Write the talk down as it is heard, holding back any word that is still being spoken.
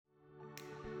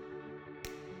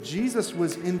Jesus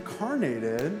was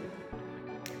incarnated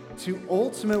to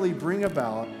ultimately bring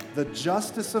about the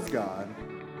justice of God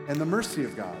and the mercy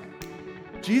of God.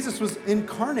 Jesus was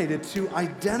incarnated to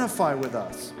identify with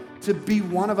us, to be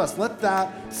one of us. Let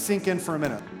that sink in for a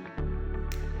minute.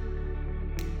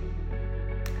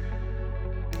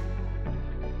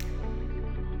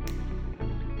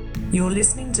 You're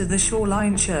listening to the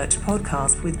Shoreline Church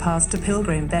podcast with Pastor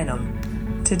Pilgrim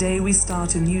Benham. Today we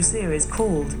start a new series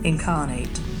called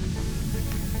Incarnate.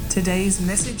 Today's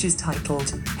message is titled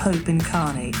Hope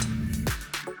Incarnate.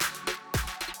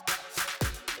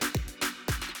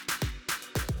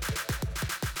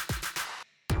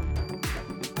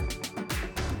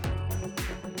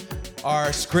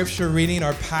 Our scripture reading,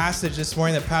 our passage this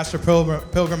morning that Pastor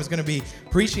Pilgrim is going to be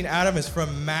preaching out of is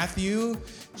from Matthew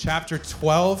chapter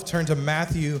 12. Turn to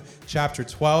Matthew chapter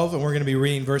 12, and we're going to be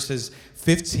reading verses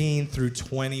 15 through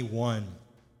 21.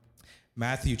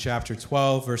 Matthew chapter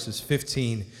 12, verses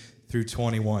 15 through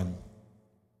 21.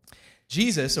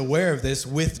 Jesus, aware of this,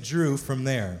 withdrew from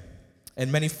there, and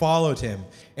many followed him,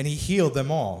 and he healed them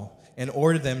all, and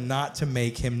ordered them not to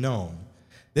make him known.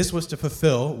 This was to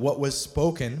fulfill what was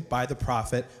spoken by the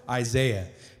prophet Isaiah.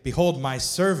 Behold, my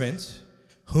servant,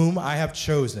 whom I have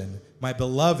chosen, my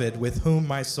beloved, with whom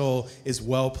my soul is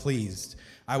well pleased.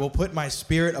 I will put my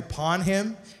spirit upon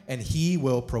him, and he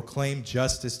will proclaim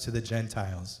justice to the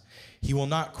Gentiles. He will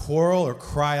not quarrel or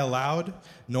cry aloud,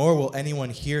 nor will anyone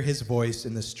hear his voice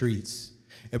in the streets.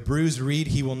 A bruised reed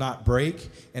he will not break,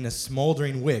 and a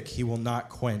smoldering wick he will not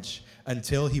quench,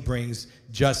 until he brings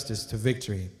justice to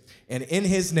victory. And in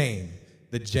his name,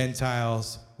 the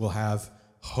Gentiles will have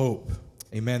hope.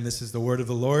 Amen. This is the word of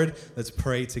the Lord. Let's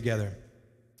pray together.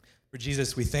 For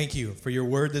Jesus, we thank you for your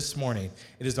word this morning.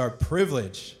 It is our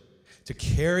privilege to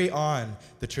carry on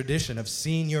the tradition of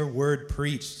seeing your word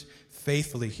preached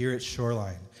faithfully here at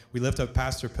Shoreline. We lift up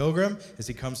Pastor Pilgrim as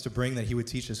he comes to bring that he would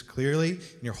teach us clearly,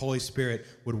 and your Holy Spirit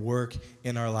would work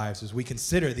in our lives as we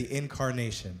consider the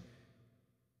incarnation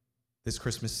this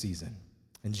Christmas season.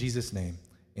 In Jesus' name,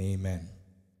 amen.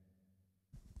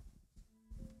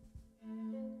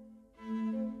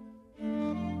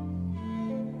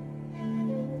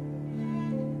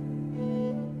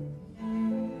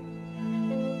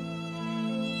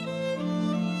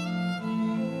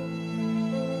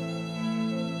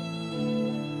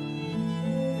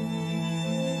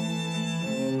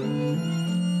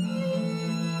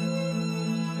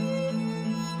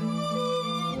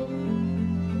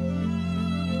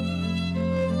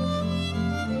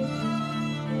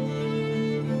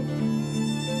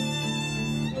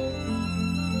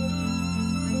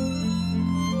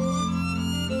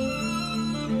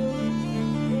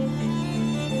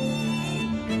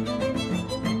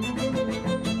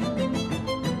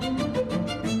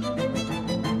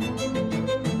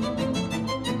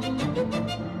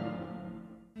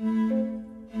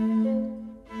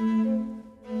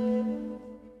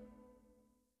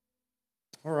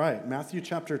 Matthew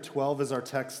chapter 12 is our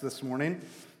text this morning,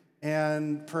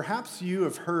 and perhaps you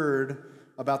have heard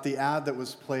about the ad that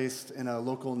was placed in a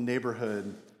local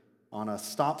neighborhood on a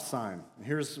stop sign.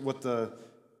 Here's what the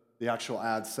actual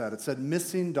ad said. It said,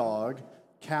 "Missing dog,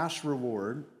 cash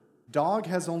reward. Dog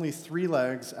has only 3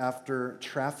 legs after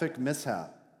traffic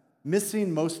mishap.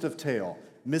 Missing most of tail.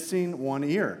 Missing 1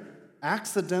 ear.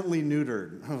 Accidentally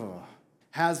neutered.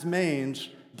 Has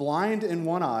mange. Blind in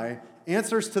 1 eye.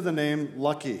 Answers to the name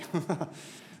Lucky."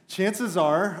 Chances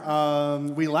are,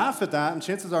 we laugh at that, and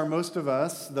chances are most of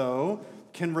us, though,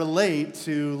 can relate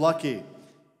to Lucky.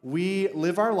 We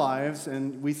live our lives,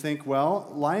 and we think,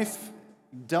 well, life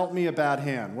dealt me a bad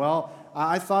hand. Well,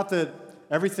 I thought that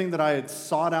everything that I had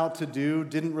sought out to do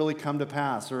didn't really come to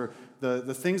pass, or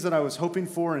the things that I was hoping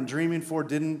for and dreaming for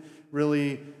didn't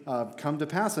really come to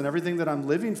pass, and everything that I'm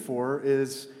living for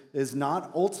is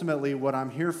not ultimately what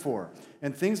I'm here for.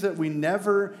 And things that we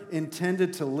never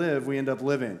intended to live, we end up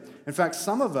living. In fact,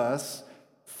 some of us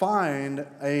find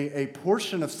a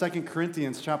portion of 2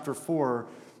 Corinthians chapter 4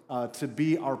 to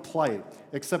be our plight,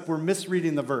 except we're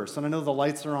misreading the verse. And I know the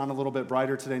lights are on a little bit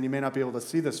brighter today, and you may not be able to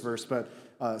see this verse, but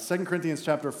 2 Corinthians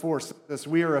chapter 4 says,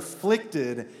 "We are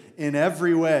afflicted in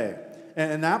every way."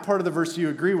 And that part of the verse you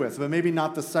agree with, but maybe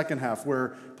not the second half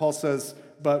where Paul says,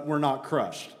 "But we're not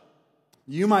crushed."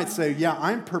 You might say, "Yeah,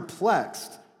 I'm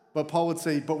perplexed," but Paul would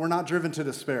say, "But we're not driven to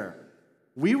despair."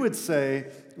 We would say,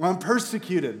 "Well, I'm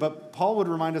persecuted," but Paul would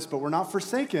remind us, "But we're not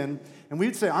forsaken." And we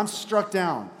would say, "I'm struck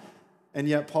down." And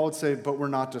yet Paul would say, "But we're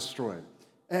not destroyed."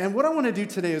 And what I want to do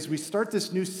today as we start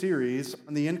this new series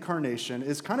on the incarnation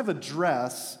is kind of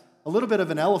address a little bit of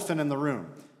an elephant in the room.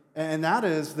 And that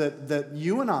is that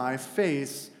you and I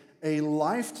face a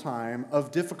lifetime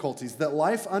of difficulties, that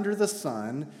life under the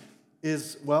sun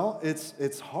is, well,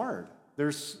 it's hard.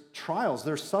 There's trials,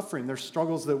 there's suffering, there's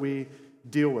struggles that we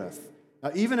deal with.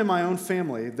 Even in my own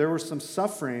family, there was some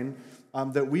suffering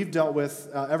that we've dealt with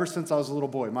ever since I was a little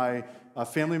boy. My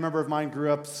family member of mine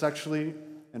grew up sexually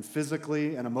and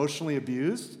physically and emotionally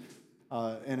abused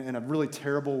in a really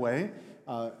terrible way.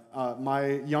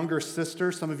 My younger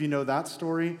sister, some of you know that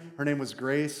story. Her name was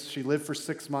Grace. She lived for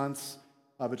 6 months,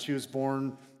 but she was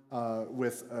born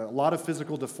with a lot of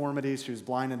physical deformities. She was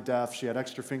blind and deaf. She had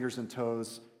extra fingers and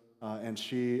toes, and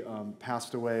she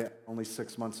passed away at only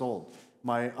 6 months old.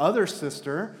 My other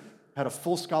sister had a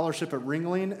full scholarship at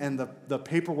Ringling, and the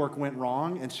paperwork went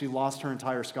wrong, and she lost her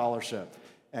entire scholarship.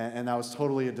 And that was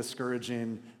totally a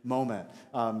discouraging moment.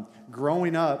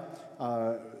 Growing up,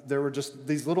 there were just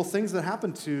these little things that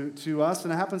happened to us,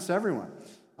 and it happens to everyone.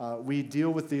 We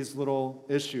deal with these little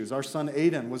issues. Our son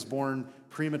Aiden was born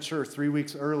premature, 3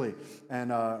 weeks early,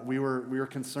 and we were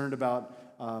concerned about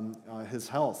his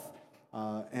health.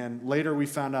 And later we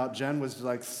found out Jen was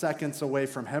like seconds away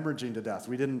from hemorrhaging to death.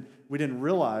 We didn't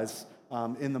realize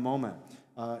in the moment.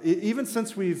 Even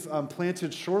since we've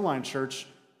planted Shoreline Church,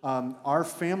 our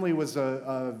family was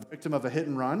a victim of a hit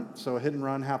and run. So a hit and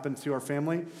run happened to our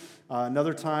family.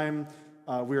 Another time,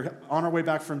 we were on our way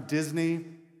back from Disney,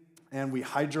 and we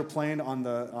hydroplaned on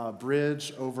the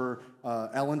bridge over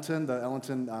Ellington, the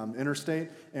Ellington interstate,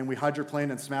 and we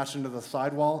hydroplaned and smashed into the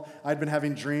sidewall. I'd been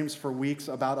having dreams for weeks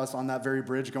about us on that very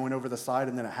bridge going over the side,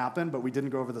 and then it happened, but we didn't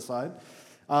go over the side.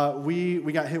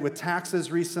 We got hit with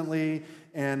taxes recently,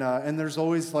 and there's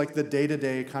always like the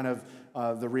day-to-day kind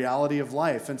of the reality of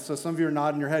life. And so some of you are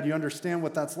nodding your head. You understand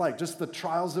what that's like, just the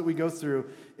trials that we go through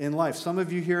in life. Some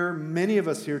of you here, many of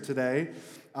us here today,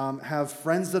 have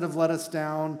friends that have let us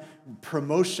down,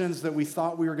 promotions that we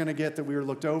thought we were going to get that we were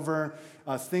looked over,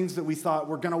 things that we thought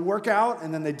were going to work out,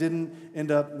 and then they didn't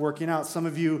end up working out. Some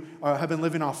of you have been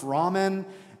living off ramen,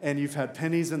 and you've had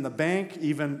pennies in the bank.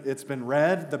 Even it's been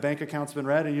red, the bank account's been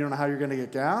red, and you don't know how you're going to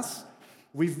get gas.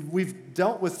 We've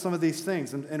dealt with some of these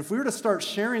things. And if we were to start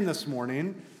sharing this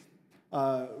morning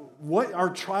what our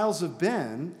trials have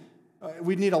been,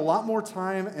 we'd need a lot more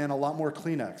time and a lot more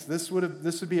Kleenex. This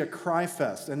would be a cry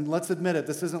fest. And let's admit it,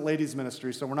 this isn't ladies'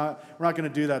 ministry, so we're not going to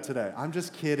do that today. I'm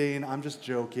just kidding. I'm just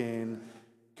joking.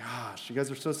 Gosh, you guys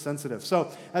are so sensitive.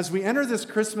 So as we enter this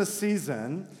Christmas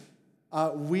season,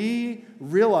 we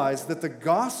realize that the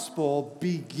gospel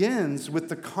begins with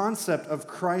the concept of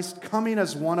Christ coming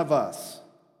as one of us.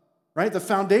 Right? The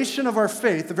foundation of our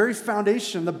faith, the very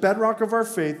foundation, the bedrock of our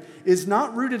faith, is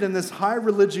not rooted in this high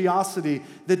religiosity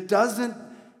that doesn't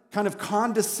kind of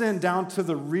condescend down to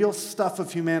the real stuff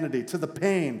of humanity, to the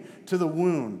pain, to the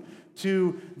wound,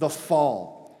 to the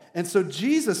fall. And so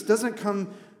Jesus doesn't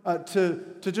come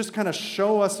to just kind of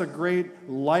show us a great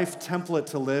life template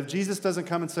to live. Jesus doesn't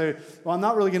come and say, well, I'm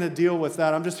not really going to deal with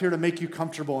that. I'm just here to make you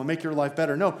comfortable and make your life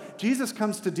better. No, Jesus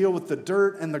comes to deal with the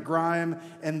dirt and the grime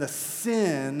and the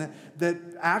sin that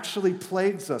actually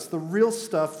plagues us, the real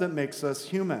stuff that makes us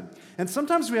human. And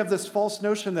sometimes we have this false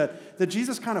notion that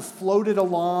Jesus kind of floated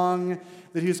along,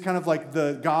 that he was kind of like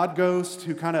the God ghost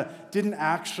who kind of didn't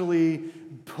actually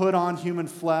put on human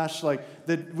flesh, like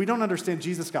that we don't understand.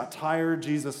 Jesus got tired,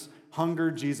 Jesus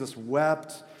hungered, Jesus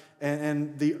wept.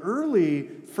 And the early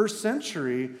first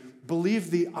century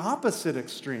believed the opposite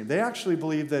extreme. They actually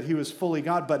believed that he was fully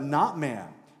God, but not man.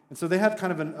 And so they had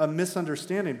kind of a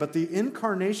misunderstanding. But the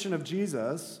incarnation of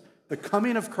Jesus, the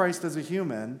coming of Christ as a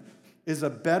human, is a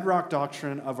bedrock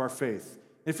doctrine of our faith.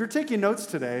 If you're taking notes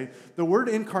today, the word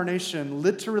incarnation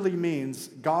literally means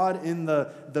God in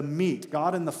the meat,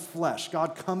 God in the flesh,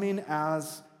 God coming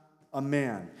as a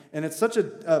man. And it's such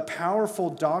a powerful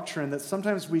doctrine that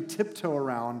sometimes we tiptoe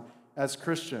around as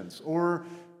Christians. Or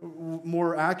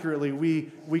more accurately,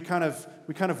 we kind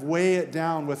of weigh it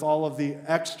down with all of the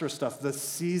extra stuff, the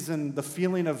season, the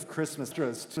feeling of Christmas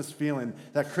feeling,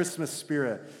 that Christmas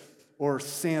spirit, or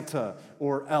Santa,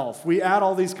 or elf. We add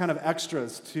all these kind of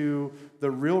extras to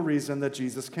the real reason that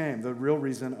Jesus came, the real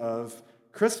reason of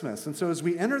Christmas. And so as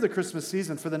we enter the Christmas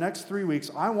season, for the next 3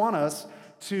 weeks, I want us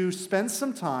to spend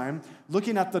some time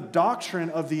looking at the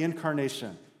doctrine of the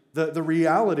incarnation, the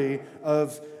reality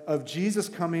of Jesus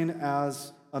coming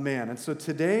as a man. And so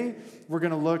today, we're going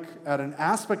to look at an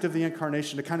aspect of the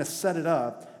incarnation to kind of set it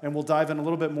up, and we'll dive in a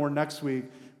little bit more next week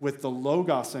with the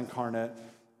Logos incarnate,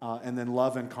 and then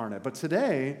love incarnate. But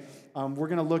today, we're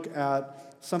going to look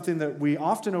at something that we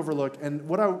often overlook, and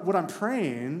what I'm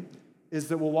praying is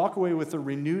that we'll walk away with a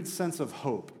renewed sense of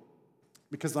hope.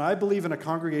 Because I believe in a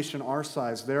congregation our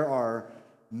size, there are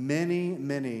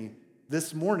many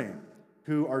this morning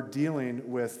who are dealing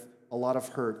with a lot of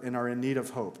hurt and are in need of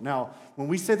hope. Now, when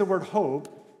we say the word hope,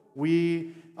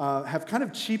 we have kind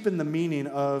of cheapened the meaning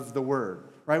of the word,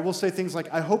 right? We'll say things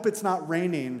like, I hope it's not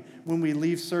raining when we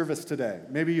leave service today.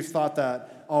 Maybe you've thought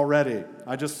that already.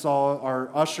 I just saw our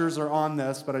ushers are on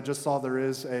this, but I just saw there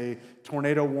is a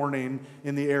tornado warning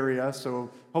in the area,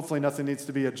 so hopefully nothing needs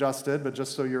to be adjusted, but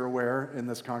just so you're aware in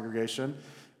this congregation.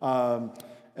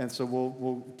 And so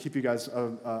we'll keep you guys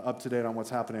up to date on what's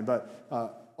happening.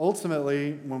 But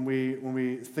ultimately, when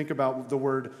we think about the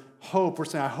word hope, we're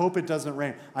saying, I hope it doesn't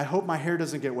rain. I hope my hair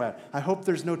doesn't get wet. I hope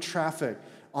there's no traffic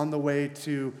on the way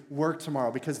to work tomorrow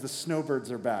because the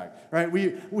snowbirds are back, right?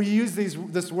 We use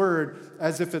this word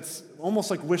as if it's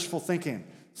almost like wishful thinking.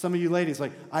 Some of you ladies,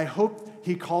 like, I hope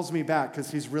he calls me back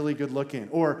because he's really good looking,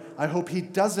 or I hope he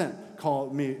doesn't call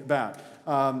me back.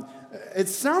 It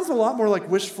sounds a lot more like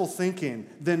wishful thinking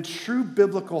than true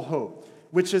biblical hope,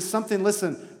 which is something,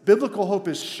 listen, biblical hope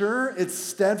is sure, it's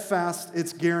steadfast,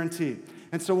 it's guaranteed.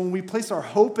 And so when we place our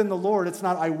hope in the Lord, it's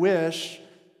not I wish,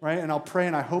 right? And I'll pray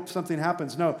and I hope something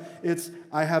happens. No, it's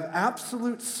I have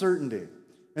absolute certainty.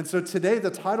 And so today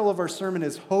the title of our sermon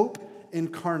is Hope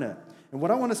Incarnate. And what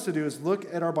I want us to do is look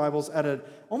at our Bibles at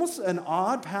almost an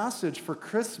odd passage for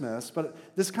Christmas, but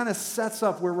this kind of sets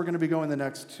up where we're going to be going the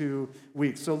next 2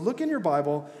 weeks. So look in your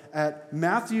Bible at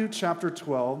Matthew chapter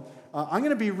 12. I'm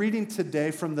going to be reading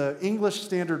today from the English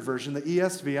Standard Version, the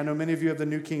ESV. I know many of you have the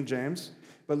New King James,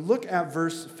 but look at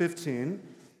verse 15.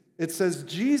 It says,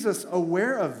 Jesus,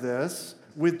 aware of this,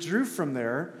 withdrew from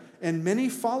there, and many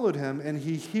followed him, and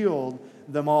he healed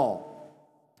them all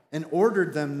and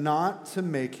ordered them not to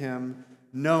make him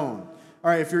known.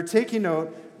 All right, if you're taking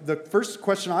note, the first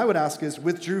question I would ask is,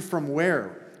 withdrew from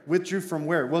where? Withdrew from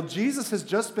where? Well, Jesus has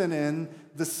just been in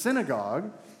the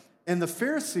synagogue, and the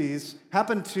Pharisees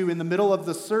happened to, in the middle of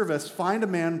the service, find a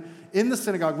man in the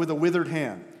synagogue with a withered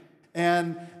hand.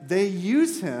 And they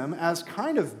use him as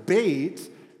kind of bait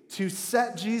to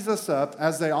set Jesus up,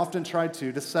 as they often tried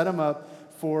to set him up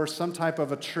for some type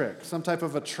of a trick, some type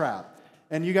of a trap.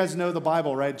 And you guys know the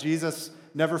Bible, right? Jesus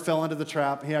never fell into the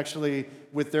trap. He actually,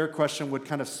 with their question, would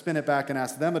kind of spin it back and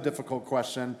ask them a difficult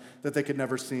question that they could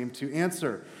never seem to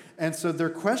answer. And so their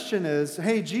question is,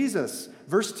 hey, Jesus,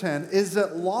 verse 10, is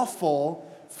it lawful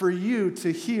for you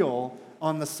to heal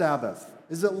on the Sabbath?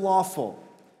 Is it lawful?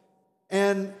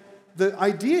 And the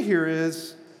idea here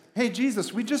is, hey,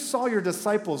 Jesus, we just saw your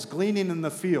disciples gleaning in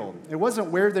the field. It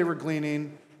wasn't where they were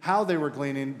gleaning, how they were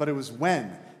gleaning, but it was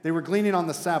when. They were gleaning on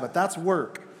the Sabbath. That's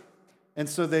work. And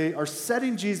so they are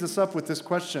setting Jesus up with this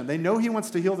question. They know he wants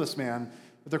to heal this man,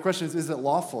 but their question is it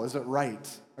lawful? Is it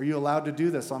right? Are you allowed to do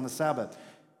this on the Sabbath?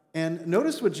 And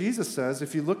notice what Jesus says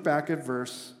if you look back at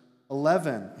verse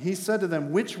 11. He said to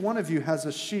them, which one of you has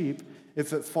a sheep,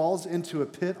 if it falls into a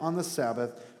pit on the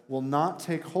Sabbath, will not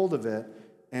take hold of it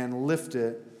and lift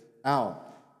it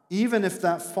out? Even if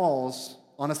that falls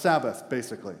on a Sabbath,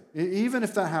 basically. Even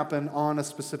if that happened on a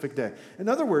specific day. In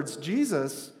other words,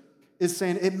 Jesus is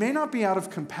saying it may not be out of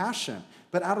compassion,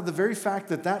 but out of the very fact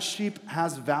that that sheep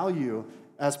has value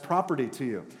as property to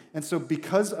you. And so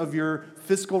because of your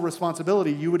fiscal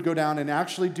responsibility, you would go down and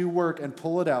actually do work and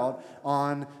pull it out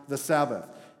on the Sabbath.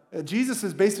 Jesus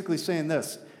is basically saying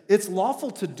this: it's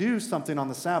lawful to do something on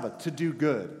the Sabbath, to do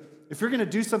good. If you're going to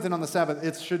do something on the Sabbath,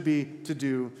 it should be to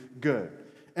do good.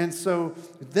 And so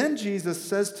then Jesus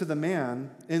says to the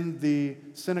man in the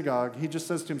synagogue, he just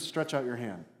says to him, stretch out your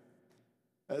hand.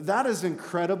 That is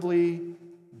incredibly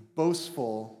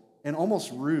boastful and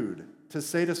almost rude to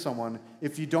say to someone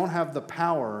if you don't have the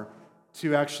power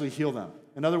to actually heal them.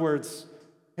 In other words,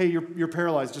 hey, you're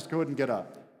paralyzed, just go ahead and get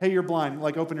up. Hey, you're blind,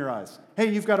 like open your eyes.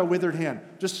 Hey, you've got a withered hand,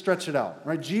 just stretch it out,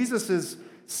 right? Jesus is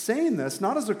saying this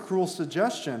not as a cruel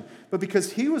suggestion, but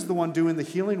because he was the one doing the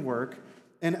healing work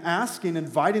and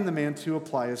inviting the man to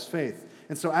apply his faith.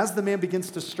 And so as the man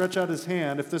begins to stretch out his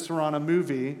hand, if this were on a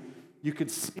movie, you could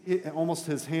see almost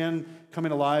his hand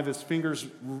coming alive, his fingers,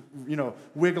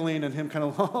 wiggling, and him kind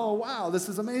of, oh, wow, this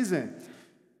is amazing.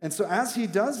 And so as he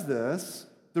does this,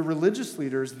 the religious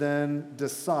leaders then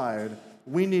decide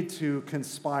we need to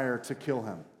conspire to kill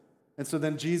him. And so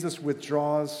then Jesus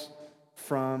withdraws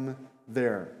from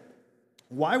there.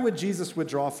 Why would Jesus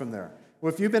withdraw from there?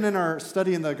 Well, if you've been in our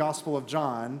study in the Gospel of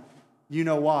John, you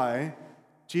know why.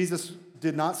 Jesus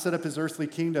did not set up his earthly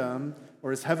kingdom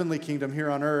or his heavenly kingdom here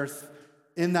on earth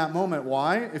in that moment.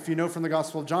 Why? If you know from the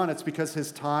Gospel of John, it's because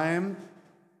his time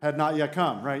had not yet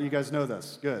come, right? You guys know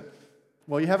this. Good.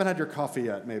 Well, you haven't had your coffee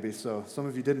yet, maybe, so some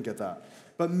of you didn't get that.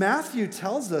 But Matthew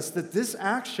tells us that this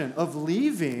action of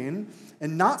leaving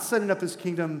and not setting up his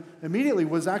kingdom immediately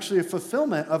was actually a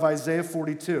fulfillment of Isaiah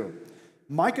 42.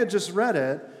 Micah just read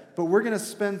it, but we're going to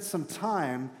spend some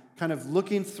time kind of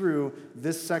looking through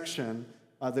this section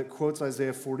that quotes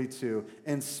Isaiah 42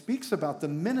 and speaks about the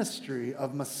ministry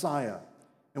of Messiah.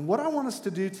 And what I want us to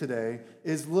do today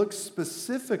is look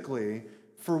specifically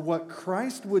for what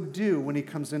Christ would do when he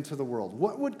comes into the world.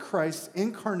 What would Christ's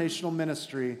incarnational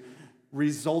ministry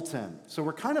result in? So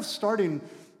we're kind of starting,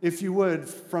 if you would,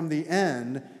 from the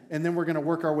end, and then we're going to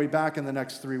work our way back in the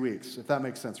next 3 weeks, if that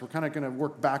makes sense. We're kind of going to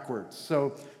work backwards.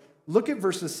 So look at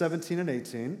verses 17 and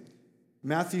 18.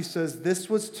 Matthew says,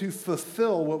 "This was to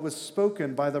fulfill what was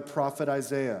spoken by the prophet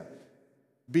Isaiah.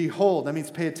 Behold," that means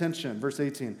pay attention, verse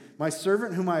 18, "my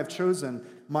servant whom I have chosen,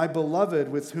 my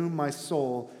beloved with whom my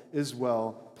soul is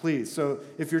well pleased." So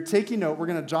if you're taking note, we're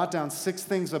going to jot down 6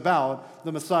 things about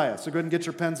the Messiah. So go ahead and get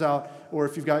your pens out, or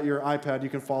if you've got your iPad, you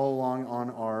can follow along on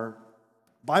our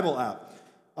Bible app.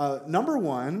 Number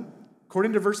 1,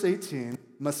 according to verse 18,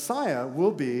 Messiah will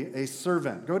be a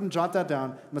servant. Go ahead and jot that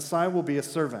down. Messiah will be a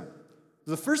servant.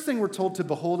 The first thing we're told to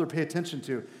behold or pay attention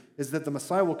to is that the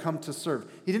Messiah will come to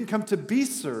serve. He didn't come to be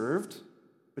served,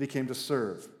 but he came to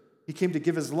serve. He came to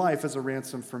give his life as a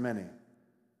ransom for many.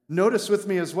 Notice with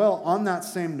me as well, on that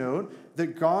same note,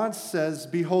 that God says,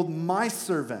 "Behold, my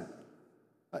servant.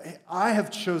 I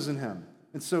have chosen him."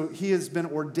 And so he has been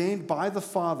ordained by the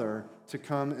Father to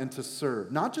come and to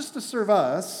serve. Not just to serve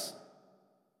us,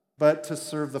 but to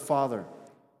serve the Father.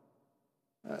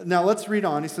 Now let's read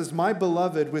on. He says, "My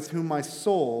beloved with whom my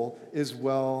soul is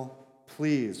well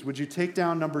pleased." Would you take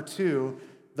down number 2?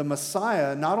 The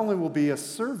Messiah not only will be a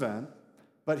servant,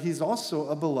 but he's also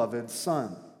a beloved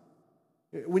son.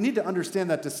 We need to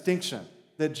understand that distinction,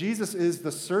 that Jesus is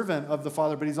the servant of the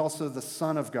Father, but he's also the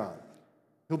Son of God.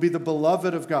 He'll be the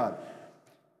beloved of God.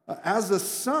 As a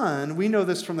son, we know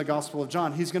this from the Gospel of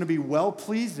John, he's going to be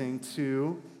well-pleasing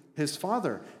to his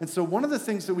Father. And so one of the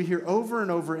things that we hear over and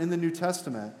over in the New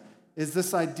Testament is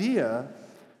this idea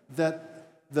that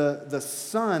the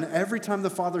Son, every time the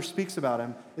Father speaks about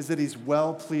him, is that he's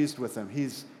well-pleased with him.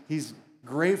 He's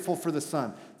grateful for the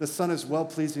Son. The Son is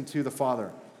well-pleasing to the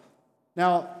Father.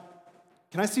 Now,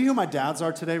 can I see who my dads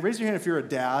are today? Raise your hand if you're a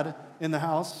dad in the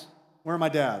house. Where are my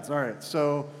dads? All right,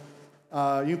 so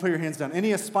you can put your hands down.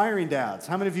 Any aspiring dads?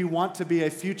 How many of you want to be a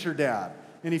future dad?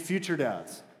 Any future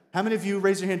dads? How many of you,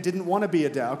 raise your hand, didn't want to be a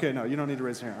dad? Okay, no, you don't need to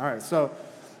raise your hand. All right, so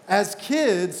as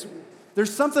kids,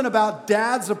 there's something about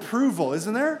dad's approval,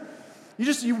 isn't there?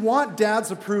 You want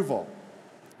dad's approval.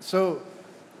 So,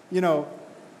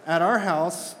 at our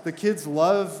house, the kids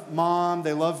love mom.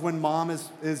 They love when mom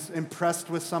is impressed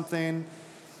with something.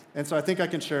 And so I think I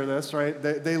can share this, right?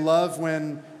 They love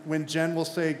when Jen will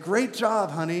say, "Great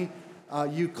job, honey.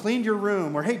 You cleaned your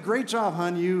room." Or, "Hey, great job,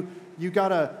 hon. You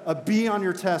got a B on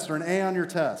your test or an A on your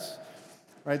test."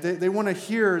 Right? They want to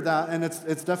hear that, and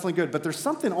it's definitely good. But there's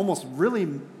something almost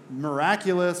really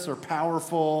miraculous or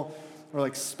powerful or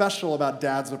like special about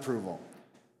dad's approval.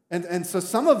 And so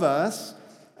some of us,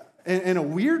 in a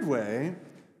weird way,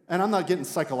 and I'm not getting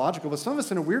psychological, but some of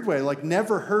us in a weird way, like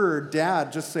never heard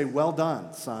dad just say, "Well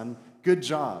done, son. Good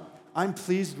job. I'm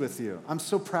pleased with you. I'm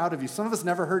so proud of you." Some of us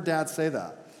never heard dad say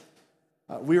that.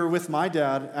 We were with my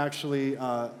dad, actually,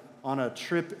 on a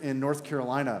trip in North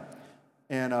Carolina,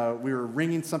 and we were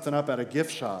ringing something up at a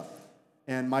gift shop.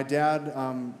 And my dad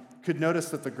could notice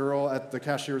that the girl at the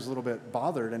cashier was a little bit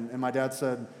bothered, and my dad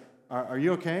said, "Are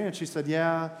you okay?" And she said,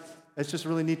 "Yeah. It's just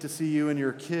really neat to see you and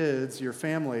your kids, your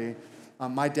family.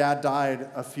 My dad died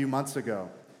a few months ago,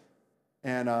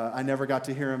 and I never got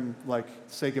to hear him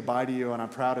say goodbye to you, and I'm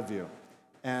proud of you."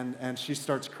 And she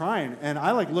starts crying, and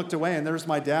I looked away, and there's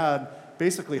my dad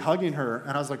basically hugging her,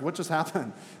 and I was like, "What just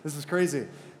happened? This is crazy."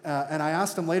 And I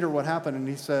asked him later what happened, and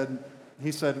he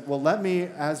said, "Well, let me,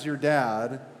 as your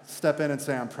dad, step in and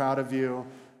say I'm proud of you.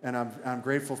 And I'm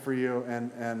grateful for you,"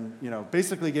 and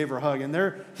basically gave her a hug. And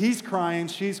there, he's crying,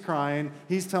 she's crying,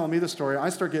 he's telling me the story. I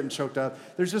start getting choked up.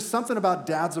 There's just something about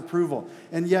dad's approval.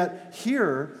 And yet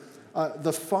here,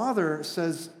 the Father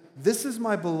says, "This is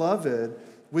my beloved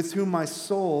with whom my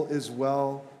soul is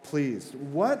well pleased."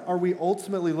 What are we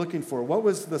ultimately looking for? What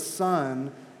was the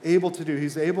Son able to do?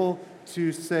 He's able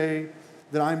to say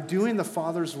that I'm doing the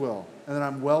Father's will and that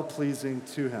I'm well pleasing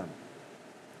to him.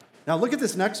 Now look at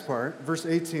this next part, verse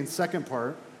 18, second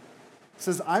part. It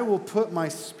says, "I will put my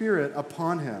spirit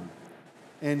upon him,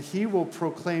 and he will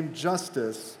proclaim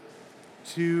justice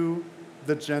to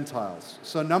the Gentiles."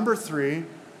 So number 3,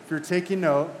 if you're taking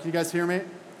note, can you guys hear me?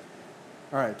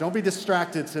 All right, don't be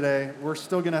distracted today. We're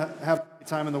still going to have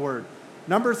time in the Word.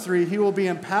 Number 3, he will be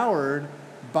empowered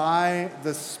by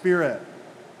the Spirit.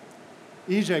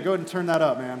 EJ, go ahead and turn that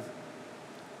up, man.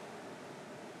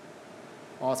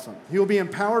 Awesome. He will be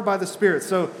empowered by the Spirit.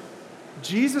 So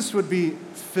Jesus would be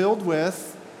filled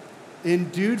with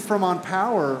endued from on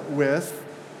power with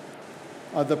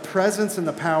the presence and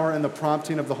the power and the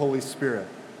prompting of the Holy Spirit.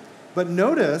 But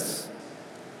notice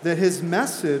that his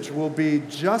message will be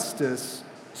justice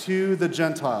to the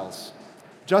Gentiles.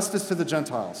 Justice to the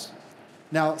Gentiles.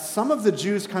 Now, some of the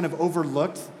Jews kind of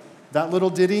overlooked that little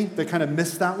ditty. They kind of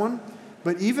missed that one.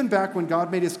 But even back when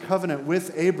God made his covenant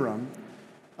with Abram,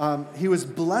 he was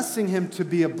blessing him to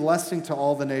be a blessing to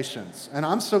all the nations. And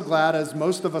I'm so glad, as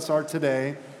most of us are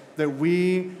today, that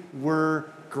we were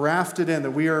grafted in,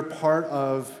 that we are part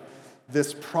of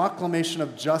this proclamation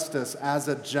of justice as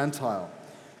a Gentile.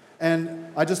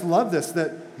 And I just love this,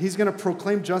 that he's going to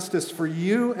proclaim justice for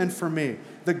you and for me.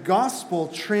 The gospel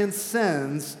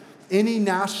transcends any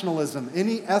nationalism,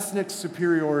 any ethnic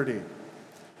superiority.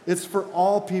 It's for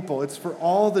all people. It's for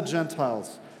all the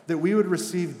Gentiles that we would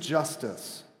receive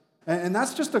justice. And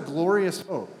that's just a glorious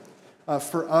hope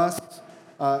for us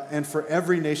and for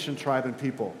every nation, tribe, and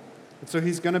people. And so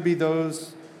he's going to be the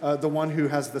one who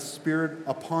has the Spirit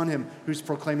upon him, who's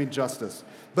proclaiming justice.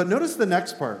 But notice the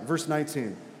next part, verse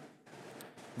 19.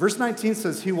 Verse 19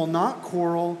 says, he will not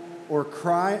quarrel or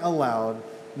cry aloud,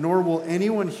 nor will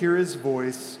anyone hear his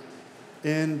voice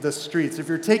in the streets. If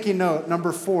you're taking note,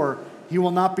 number 4, he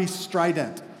will not be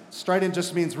strident. Strident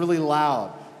just means really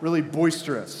loud, really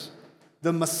boisterous.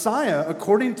 The Messiah,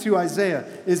 according to Isaiah,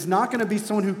 is not going to be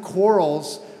someone who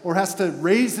quarrels or has to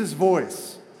raise his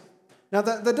voice. Now,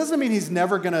 that doesn't mean he's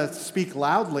never going to speak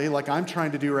loudly like I'm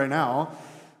trying to do right now.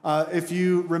 If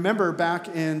you remember back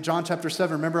in John chapter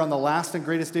 7, remember on the last and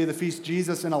greatest day of the feast,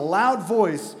 Jesus in a loud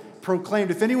voice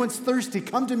proclaimed, if anyone's thirsty,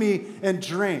 come to me and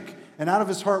drink. And out of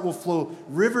his heart will flow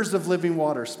rivers of living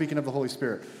water, speaking of the Holy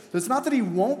Spirit. So it's not that he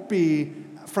won't be,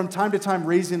 from time to time,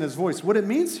 raising his voice. What it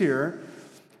means here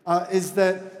is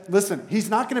that, listen, he's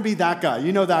not going to be that guy.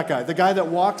 You know that guy. The guy that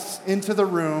walks into the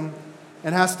room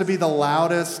and has to be the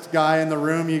loudest guy in the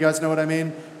room. You guys know what I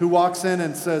mean? Who walks in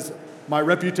and says, my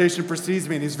reputation precedes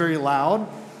me, and he's very loud.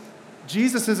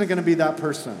 Jesus isn't going to be that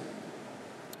person.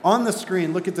 On the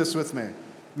screen, look at this with me.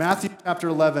 Matthew chapter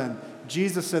 11,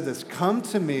 Jesus said this, come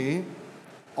to me,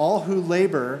 all who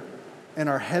labor and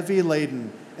are heavy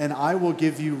laden, and I will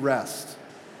give you rest.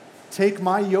 Take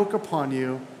my yoke upon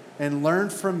you and learn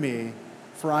from me,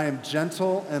 for I am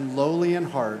gentle and lowly in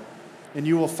heart, and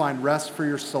you will find rest for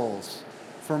your souls.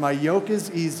 For my yoke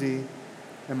is easy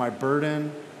and my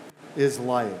burden is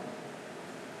light.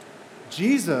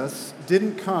 Jesus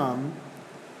didn't come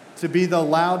to be the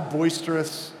loud,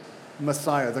 boisterous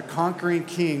Messiah, the conquering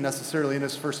king necessarily in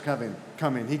his first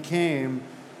coming. He came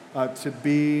to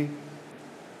be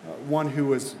one who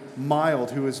was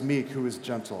mild, who was meek, who was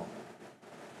gentle.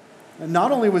 And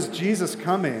not only was Jesus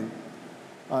coming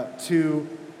to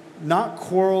not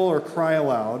quarrel or cry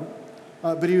aloud,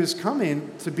 but he was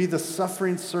coming to be the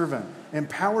suffering servant,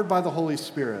 empowered by the Holy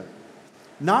Spirit,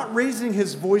 not raising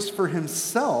his voice for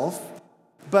himself,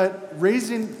 but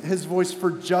raising his voice for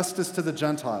justice to the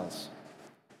Gentiles.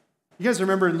 You guys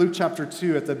remember in Luke chapter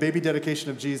 2 at the baby dedication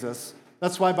of Jesus,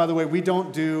 that's why, by the way, we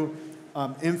don't do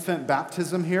infant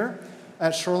baptism here.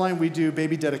 At Shoreline, we do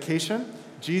baby dedication.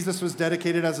 Jesus was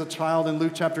dedicated as a child in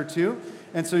Luke chapter 2.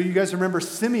 And so you guys remember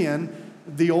Simeon,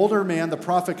 the older man, the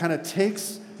prophet, kind of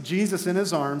takes Jesus in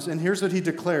his arms, and here's what he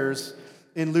declares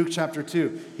in Luke chapter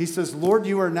 2. He says, Lord,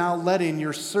 you are now letting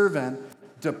your servant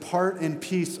depart in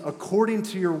peace according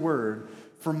to your word,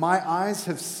 for my eyes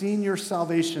have seen your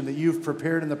salvation that you've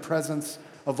prepared in the presence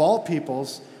of all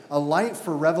peoples, a light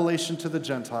for revelation to the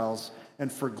Gentiles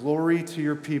and for glory to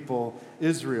your people,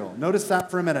 Israel. Notice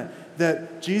that for a minute,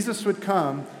 that Jesus would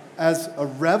come as a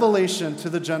revelation to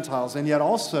the Gentiles, and yet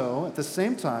also, at the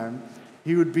same time,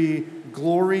 he would be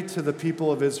glory to the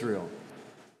people of Israel.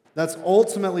 That's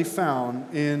ultimately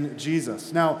found in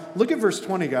Jesus. Now, look at verse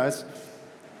 20, guys.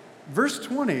 Verse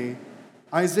 20,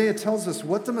 Isaiah tells us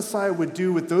what the Messiah would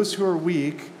do with those who are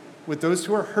weak, with those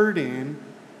who are hurting,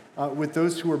 with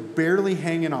those who are barely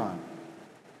hanging on.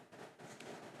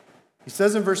 He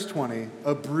says in verse 20,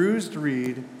 a bruised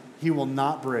reed he will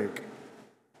not break,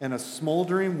 and a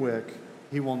smoldering wick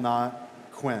he will not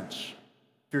quench.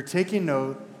 If you're taking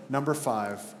note, number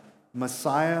 5,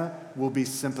 Messiah will be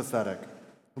sympathetic.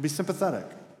 He'll be sympathetic.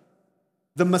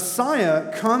 The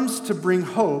Messiah comes to bring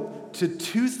hope to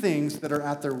two things that are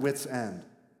at their wits' end.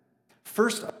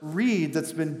 First, a reed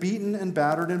that's been beaten and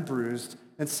battered and bruised,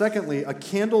 and secondly, a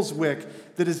candle's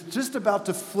wick that is just about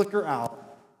to flicker out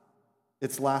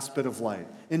its last bit of light.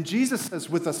 And Jesus says,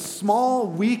 with a small,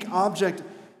 weak object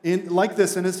like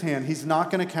this in his hand, he's not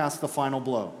going to cast the final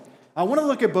blow. I want to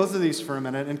look at both of these for a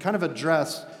minute and kind of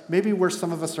address maybe where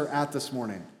some of us are at this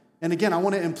morning. And again, I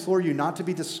want to implore you not to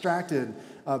be distracted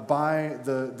by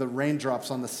the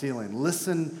raindrops on the ceiling.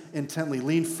 Listen intently.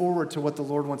 Lean forward to what the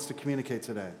Lord wants to communicate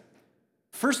today.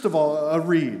 First of all, a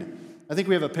reed. I think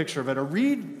we have a picture of it. A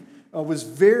reed was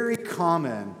very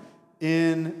common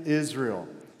in Israel.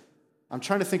 I'm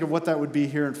trying to think of what that would be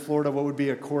here in Florida, what would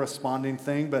be a corresponding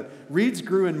thing, but reeds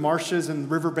grew in marshes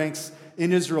and riverbanks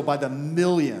in Israel by the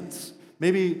millions.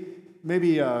 Maybe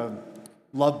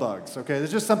love bugs, okay?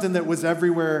 There's just something that was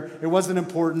everywhere. It wasn't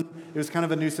important. It was kind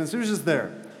of a nuisance. It was just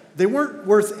there. They weren't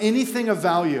worth anything of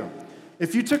value.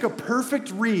 If you took a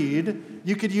perfect reed,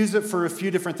 you could use it for a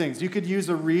few different things. You could use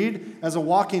a reed as a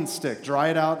walking stick, dry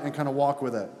it out, and kind of walk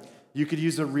with it. You could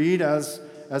use a reed as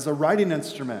a writing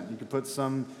instrument. You could put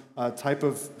some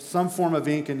form of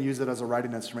ink and use it as a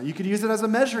writing instrument. You could use it as a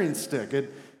measuring stick.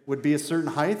 It would be a certain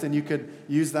height, and you could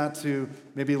use that to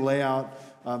maybe lay out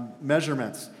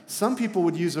measurements. Some people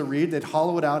would use a reed, they'd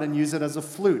hollow it out and use it as a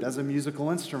flute, as a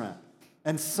musical instrument.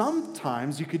 And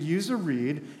sometimes you could use a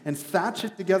reed and thatch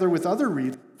it together with other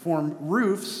reeds, form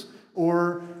roofs,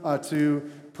 or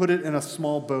to put it in a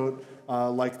small boat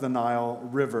like the Nile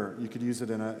River. You could use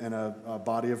it in a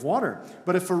body of water.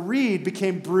 But if a reed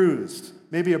became bruised,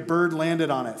 maybe a bird landed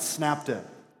on it, snapped it,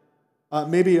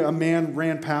 maybe a man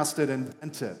ran past it and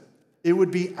bent it, it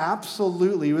would be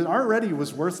absolutely, it already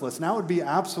was worthless. Now it would be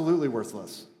absolutely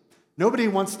worthless. Nobody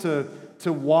wants to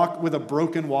walk with a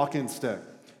broken walking stick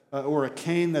or a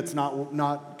cane that's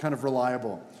not kind of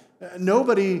reliable.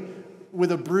 Nobody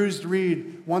with a bruised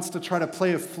reed wants to try to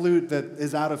play a flute that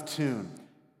is out of tune.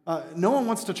 No one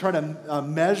wants to try to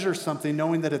measure something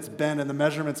knowing that it's bent and the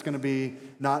measurement's going to be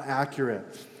not accurate.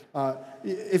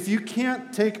 If you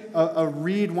can't take a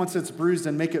reed once it's bruised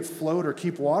and make it float or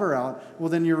keep water out, well,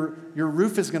 then your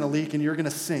roof is going to leak and you're going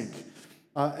to sink.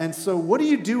 And so what do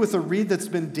you do with a reed that's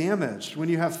been damaged when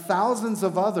you have thousands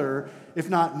of other, if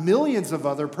not millions of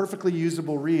other, perfectly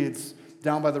usable reeds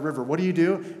down by the river? What do? You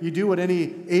do what any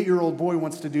 8-year-old boy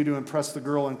wants to do to impress the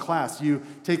girl in class. You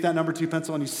take that number 2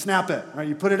 pencil and you snap it, right?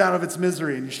 You put it out of its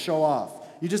misery and you show off.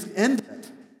 You just end it.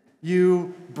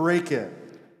 You break it.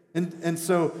 And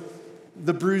so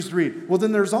the bruised reed. Well,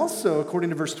 then there's also, according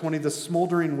to verse 20, the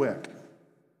smoldering wick.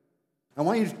 I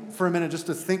want you for a minute just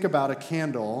to think about a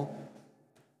candle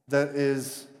that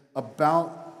is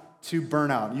about to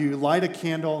burn out. You light a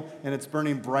candle and it's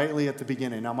burning brightly at the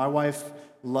beginning. Now, my wife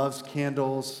loves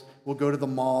candles. We'll go to the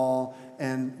mall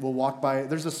and we'll walk by.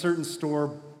 There's a certain store,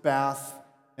 Bath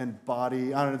and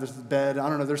Body. I don't know, there's the bed. I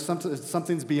don't know, there's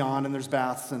something's beyond, and there's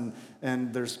baths and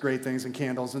there's great things and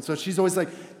candles. And so she's always like,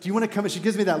 do you want to come in? She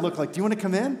gives me that look like, do you want to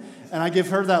come in? And I give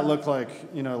her that look like,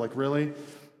 like really?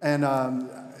 And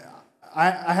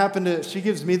I happen to, she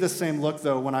gives me the same look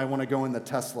though when I want to go in the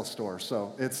Tesla store.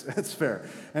 So it's fair.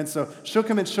 And so she'll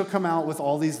come in, she'll come out with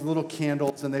all these little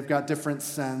candles and they've got different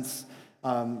scents.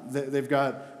 They've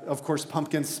got, of course,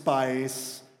 pumpkin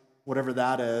spice, whatever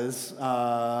that is. They've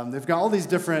got all these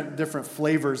different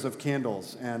flavors of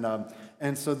candles.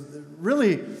 And so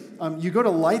really, you go to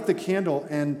light the candle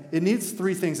and it needs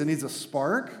 3 things. It needs a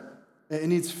spark, it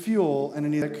needs fuel, and it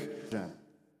needs oxygen.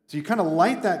 So you kind of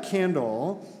light that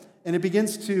candle and it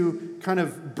begins to kind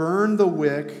of burn the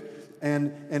wick,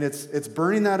 and it's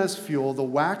burning that as fuel. The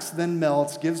wax then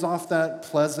melts, gives off that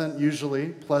usually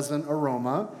pleasant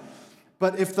aroma.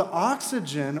 But if the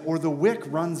oxygen or the wick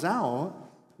runs out,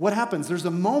 what happens? There's a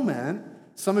moment,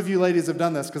 some of you ladies have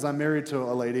done this because I'm married to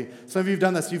a lady. Some of you have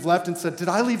done this. You've left and said, did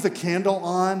I leave the candle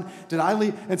on? Did I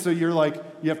leave? And so you're like,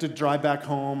 you have to drive back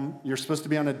home. You're supposed to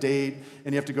be on a date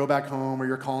and you have to go back home, or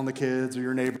you're calling the kids or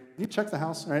your neighbor. You check the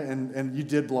house, right? And you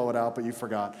did blow it out, but you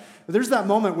forgot. But there's that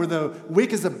moment where the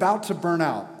wick is about to burn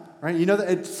out, right? You know that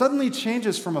it suddenly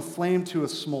changes from a flame to a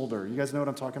smolder. You guys know what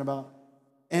I'm talking about?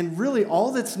 And really,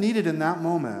 all that's needed in that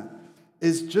moment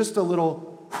is just a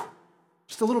little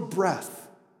breath.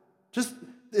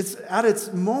 It's at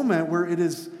its moment where it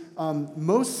is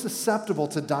most susceptible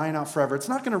to dying out forever. It's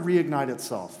not going to reignite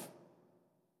itself.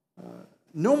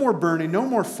 No more burning, no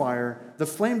more fire. The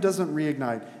flame doesn't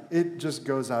reignite. It just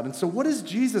goes out. And so what does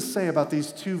Jesus say about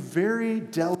these 2 very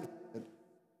delicate,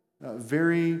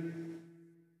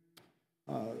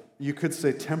 you could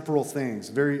say temporal things,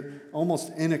 very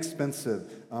almost inexpensive,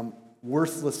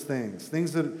 worthless things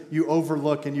that you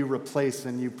overlook and you replace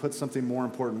and you put something more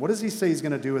important? What does he say he's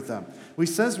going to do with them? Well,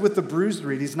 he says with the bruised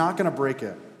reed, he's not going to break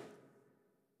it.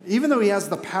 Even though he has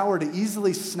the power to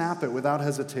easily snap it without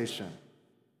hesitation,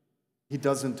 he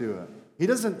doesn't do it. He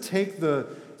doesn't take the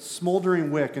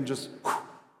smoldering wick and just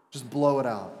blow it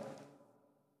out.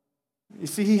 You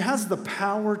see, he has the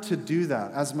power to do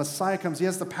that. As Messiah comes, he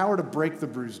has the power to break the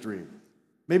bruised reed.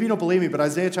 Maybe you don't believe me, but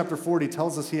Isaiah chapter 40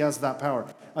 tells us he has that power.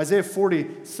 Isaiah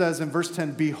 40 says in verse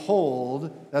 10,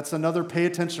 behold, that's another pay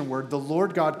attention word, the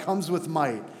Lord God comes with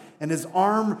might, and his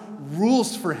arm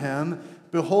rules for him.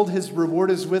 Behold, his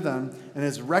reward is with him, and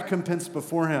his recompense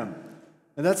before him.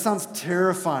 And that sounds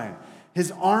terrifying.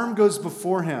 His arm goes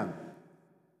before him.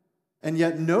 And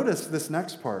yet notice this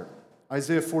next part,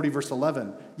 Isaiah 40 verse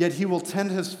 11. Yet he will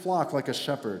tend his flock like a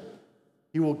shepherd.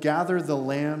 He will gather the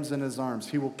lambs in his arms.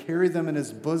 He will carry them in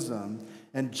his bosom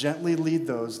and gently lead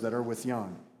those that are with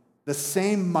young. The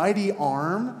same mighty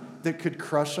arm that could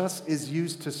crush us is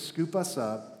used to scoop us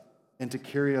up and to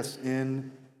carry us in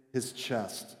his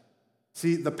chest.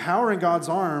 See, the power in God's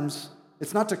arms,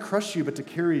 it's not to crush you, but to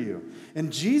carry you.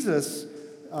 And Jesus,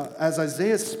 as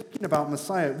Isaiah is speaking about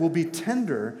Messiah, will be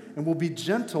tender and will be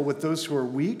gentle with those who are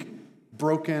weak,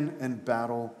 broken, and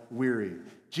battle weary.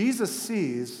 Jesus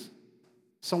sees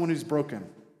someone who's broken.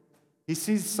 He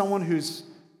sees someone who's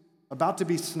about to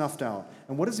be snuffed out.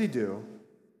 And what does he do?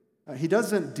 He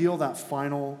doesn't deal that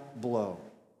final blow,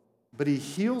 but he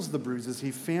heals the bruises. He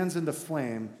fans into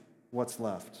flame what's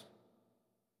left.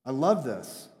 I love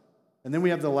this. And then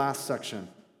we have the last section.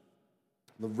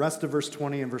 The rest of verse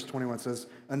 20 and verse 21 says,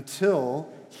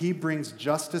 until he brings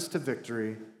justice to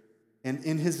victory, and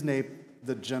in his name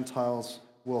the Gentiles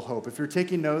will hope. If you're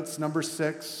taking notes, number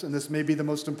 6, and this may be the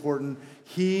most important,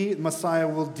 Messiah,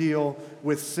 will deal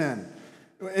with sin.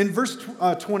 In verse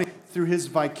 20, through his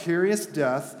vicarious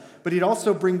death, but he'd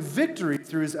also bring victory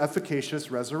through his efficacious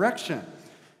resurrection.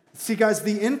 See, guys,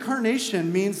 the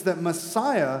incarnation means that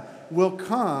Messiah will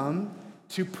come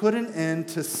to put an end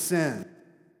to sin.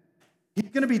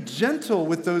 He's going to be gentle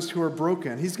with those who are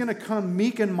broken. He's going to come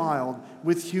meek and mild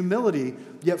with humility,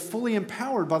 yet fully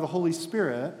empowered by the Holy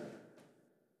Spirit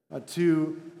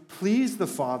to please the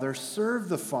Father, serve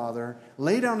the Father,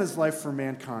 lay down his life for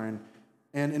mankind,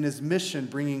 and in his mission,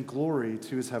 bringing glory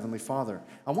to his heavenly Father.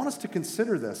 I want us to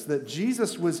consider this, that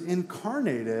Jesus was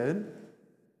incarnated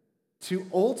to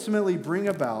ultimately bring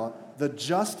about the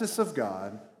justice of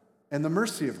God and the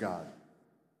mercy of God.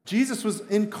 Jesus was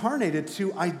incarnated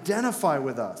to identify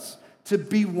with us, to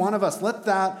be one of us. Let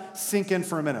that sink in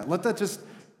for a minute. Let that just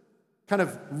kind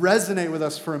of resonate with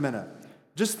us for a minute.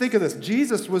 Just think of this.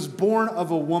 Jesus was born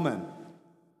of a woman,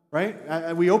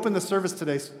 right? We opened the service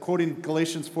today quoting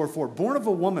Galatians 4:4. Born of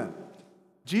a woman.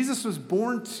 Jesus was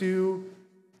born to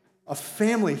a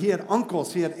family. He had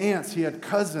uncles, he had aunts, he had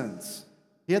cousins.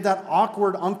 He had that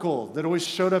awkward uncle that always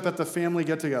showed up at the family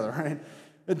get-together, right?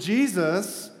 But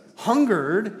Jesus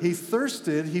hungered, he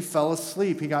thirsted, he fell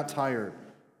asleep, he got tired.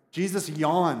 Jesus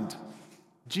yawned.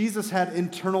 Jesus had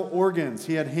internal organs.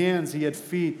 He had hands, he had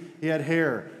feet, he had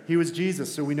hair. He was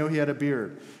Jesus, so we know he had a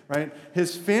beard, right?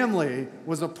 His family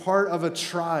was a part of a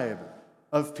tribe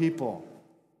of people.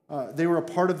 They were a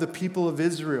part of the people of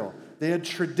Israel. They had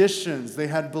traditions, they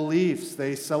had beliefs,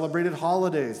 they celebrated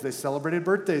holidays, they celebrated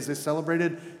birthdays, they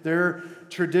celebrated their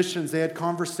traditions, they had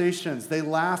conversations, they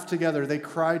laughed together, they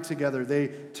cried together, they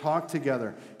talked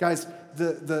together. Guys,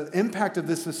 the impact of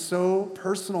this is so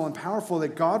personal and powerful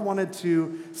that God wanted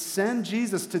to send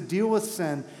Jesus to deal with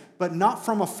sin, but not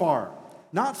from afar,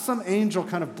 not some angel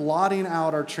kind of blotting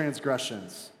out our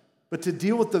transgressions, but to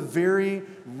deal with the very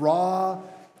raw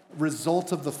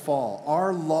result of the fall,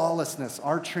 our lawlessness,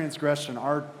 our transgression,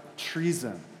 our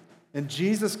treason. And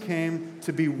Jesus came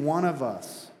to be one of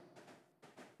us.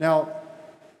 Now,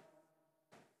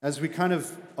 as we kind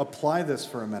of apply this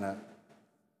for a minute,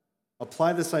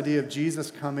 apply this idea of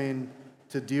Jesus coming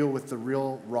to deal with the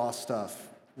real raw stuff.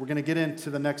 We're going to get into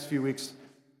the next few weeks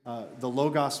the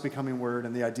Logos becoming word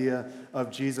and the idea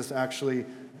of Jesus actually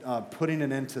putting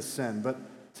an end to sin. But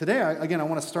today, I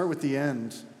want to start with the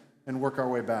end and work our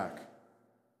way back.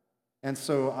 And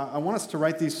so I want us to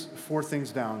write these 4 things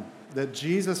down, that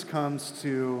Jesus comes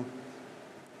to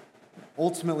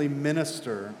ultimately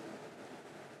minister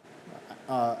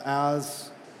as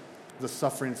the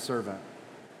suffering servant.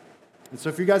 And so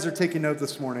if you guys are taking note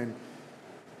this morning,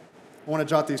 I want to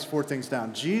jot these 4 things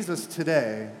down. Jesus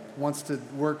today wants to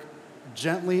work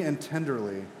gently and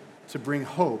tenderly to bring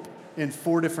hope in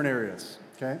 4 different areas,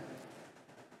 okay?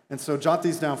 And so jot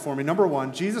these down for me. Number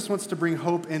 1, Jesus wants to bring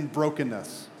hope in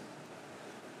brokenness.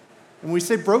 And when we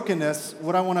say brokenness,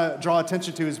 what I want to draw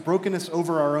attention to is brokenness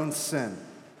over our own sin.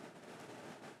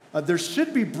 There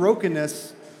should be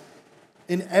brokenness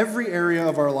in every area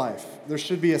of our life. There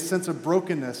should be a sense of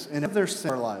brokenness in their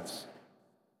sin in our lives.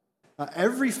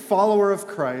 Every follower of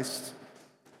Christ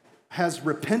has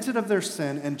repented of their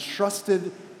sin and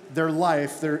trusted their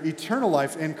life, their eternal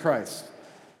life in Christ.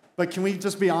 But can we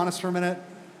just be honest for a minute?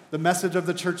 The message of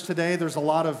the church today, there's a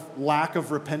lot of lack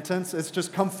of repentance. It's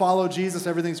just come follow Jesus,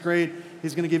 everything's great.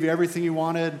 He's going to give you everything you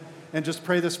wanted, and just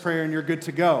pray this prayer and you're good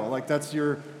to go. Like that's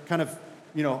your kind of,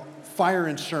 fire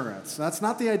insurance. That's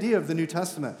not the idea of the New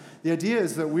Testament. The idea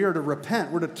is that we are to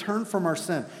repent. We're to turn from our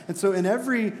sin. And so in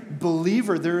every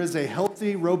believer, there is a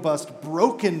healthy, robust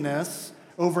brokenness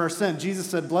over our sin. Jesus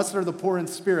said, blessed are the poor in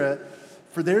spirit,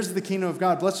 for theirs is the kingdom of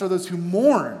God. Blessed are those who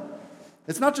mourn.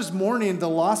 It's not just mourning the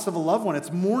loss of a loved one.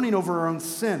 It's mourning over our own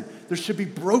sin. There should be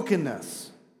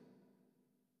brokenness.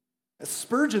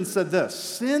 Spurgeon said this,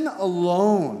 sin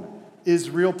alone is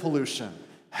real pollution,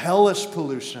 hellish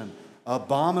pollution,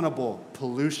 abominable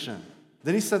pollution.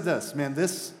 Then he said this, man,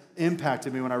 this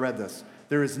impacted me when I read this.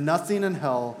 There is nothing in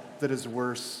hell that is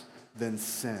worse than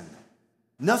sin.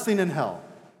 Nothing in hell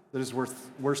that is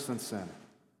worse than sin.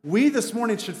 We this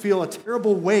morning should feel a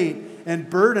terrible weight and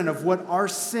burden of what our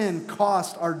sin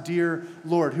cost our dear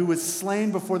Lord, who was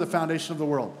slain before the foundation of the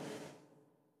world.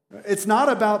 It's not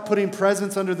about putting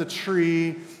presents under the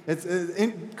tree.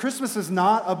 Christmas is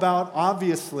not about,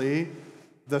 obviously,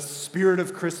 the spirit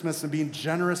of Christmas and being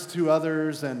generous to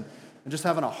others and just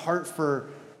having a heart for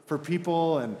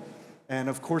people and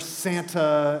of course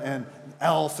Santa and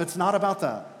Elf. It's not about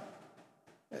that.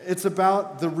 It's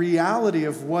about the reality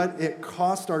of what it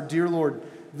cost our dear Lord.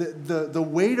 The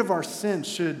weight of our sin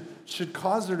should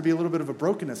cause there to be a little bit of a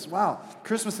brokenness. Wow,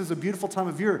 Christmas is a beautiful time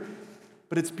of year,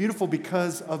 but it's beautiful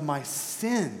because of my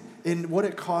sin and what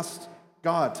it cost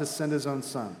God to send his own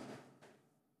son.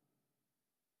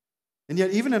 And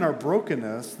yet, even in our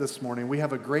brokenness this morning, we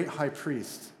have a great high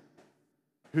priest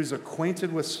who's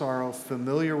acquainted with sorrow,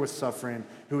 familiar with suffering,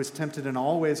 who is tempted in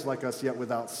all ways like us, yet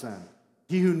without sin.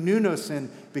 He who knew no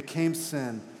sin became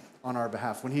sin on our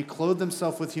behalf. When he clothed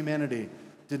himself with humanity,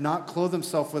 did not clothe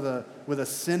himself with a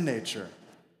sin nature,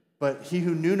 but he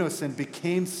who knew no sin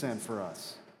became sin for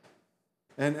us.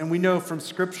 And we know from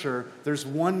Scripture, there's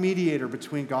one mediator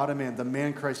between God and man, the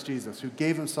man Christ Jesus, who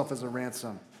gave himself as a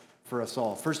ransom for us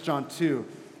all. 1 John 2,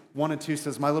 1 and 2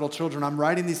 says, my little children, I'm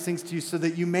writing these things to you so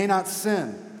that you may not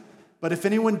sin. But if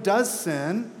anyone does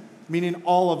sin, meaning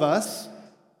all of us,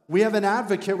 we have an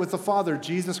advocate with the Father,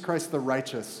 Jesus Christ the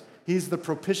righteous. He's the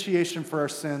propitiation for our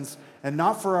sins, and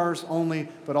not for ours only,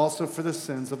 but also for the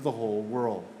sins of the whole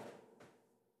world.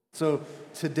 So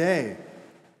today,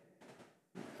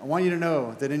 I want you to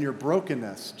know that in your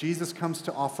brokenness, Jesus comes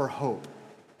to offer hope.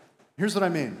 Here's what I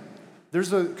mean.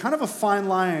 There's a kind of a fine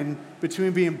line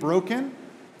between being broken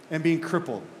and being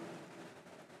crippled.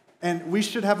 And we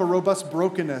should have a robust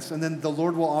brokenness, and then the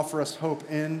Lord will offer us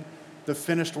hope in the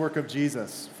finished work of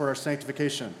Jesus for our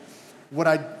sanctification. What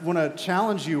I want to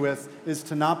challenge you with is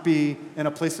to not be in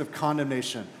a place of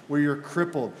condemnation, where you're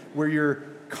crippled, where you're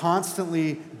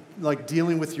constantly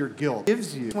dealing with your guilt.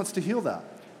 He wants to heal that.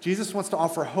 Jesus wants to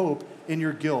offer hope in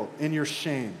your guilt, in your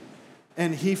shame.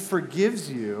 And he forgives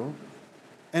you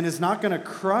and is not going to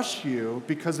crush you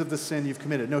because of the sin you've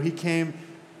committed. No, he came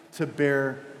to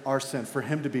bear our sin, for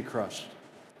him to be crushed.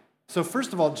 So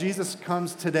first of all, Jesus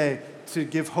comes today to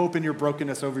give hope in your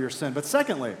brokenness over your sin. But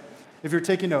secondly, if you're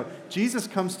taking note, Jesus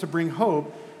comes to bring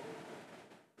hope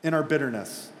in our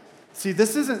bitterness. See,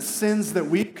 this isn't sins that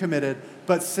we've committed,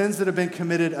 but sins that have been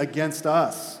committed against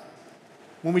us.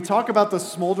 When we talk about the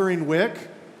smoldering wick,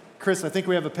 Chris, I think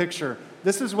we have a picture.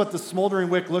 This is what the smoldering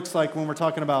wick looks like when we're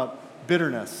talking about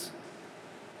bitterness.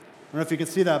 I don't know if you can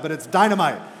see that, but it's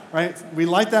dynamite, right? We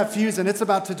light that fuse and it's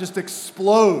about to just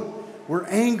explode. We're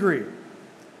angry.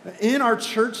 In our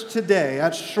church today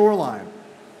at Shoreline,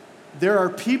 there are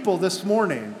people this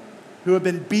morning who have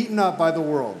been beaten up by the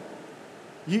world.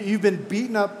 You've been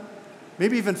beaten up,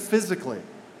 maybe even physically.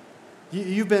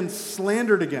 You've been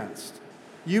slandered against.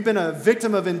 You've been a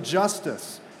victim of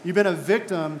injustice. You've been a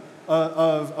victim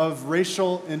of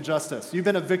racial injustice. You've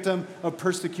been a victim of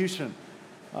persecution,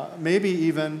 maybe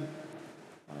even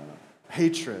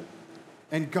hatred.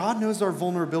 And God knows our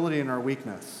vulnerability and our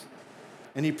weakness.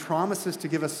 And he promises to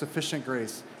give us sufficient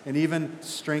grace and even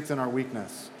strengthen our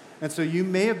weakness. And so you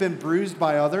may have been bruised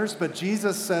by others, but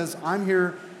Jesus says, I'm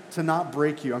here to not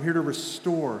break you. I'm here to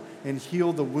restore and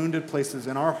heal the wounded places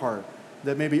in our heart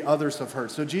that maybe others have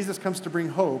hurt. So Jesus comes to bring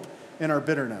hope in our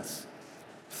bitterness.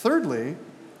 Thirdly,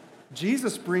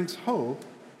 Jesus brings hope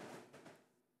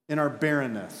in our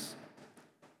barrenness.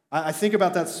 I think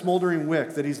about that smoldering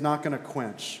wick that he's not going to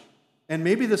quench. And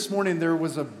maybe this morning there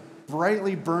was a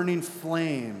brightly burning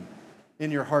flame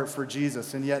in your heart for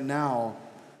Jesus, and yet now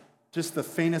just the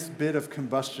faintest bit of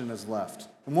combustion is left.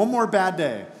 And one more bad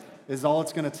day is all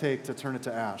it's going to take to turn it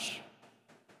to ash.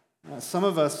 Some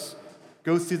of us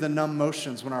go through the numb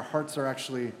motions when our hearts are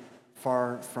actually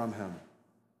far from him.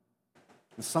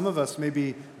 And some of us may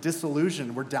be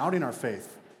disillusioned. We're doubting our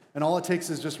faith. And all it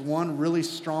takes is just one really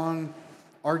strong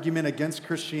argument against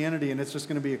Christianity, and it's just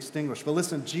going to be extinguished. But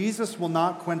listen, Jesus will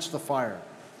not quench the fire.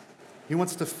 He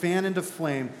wants to fan into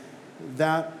flame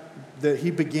that he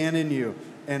began in you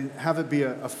and have it be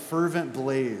a fervent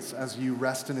blaze as you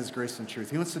rest in his grace and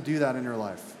truth. He wants to do that in your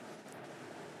life.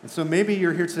 And so maybe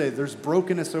you're here today, there's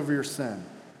brokenness over your sin.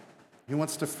 He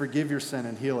wants to forgive your sin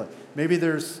and heal it. Maybe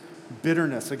there's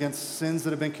bitterness against sins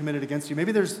that have been committed against you.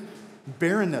 Maybe there's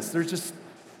barrenness. There's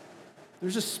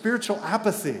just spiritual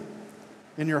apathy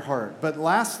in your heart. But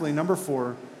lastly, number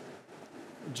 4,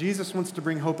 Jesus wants to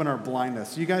bring hope in our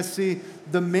blindness. You guys see,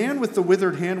 the man with the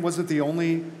withered hand wasn't the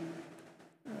only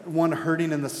one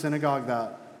hurting in the synagogue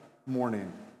that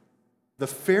morning. The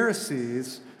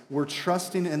Pharisees were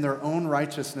trusting in their own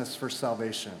righteousness for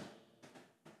salvation.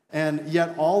 And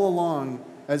yet all along,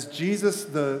 as Jesus,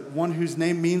 the one whose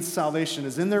name means salvation,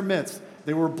 is in their midst,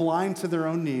 they were blind to their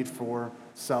own need for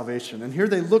salvation. And here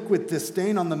they look with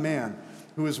disdain on the man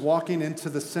who is walking into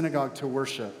the synagogue to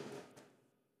worship.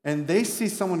 And they see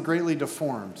someone greatly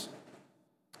deformed.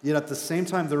 Yet at the same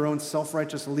time, their own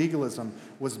self-righteous legalism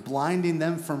was blinding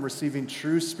them from receiving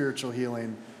true spiritual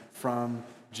healing from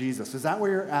Jesus. Is that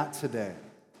where you're at today?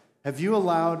 Have you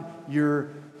allowed your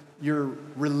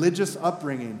religious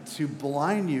upbringing to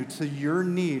blind you to your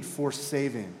need for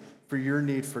saving, for your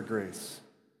need for grace?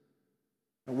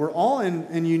 And we're all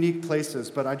in unique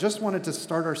places, but I just wanted to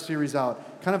start our series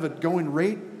out kind of going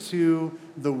right to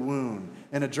the wound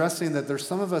and addressing that there's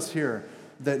some of us here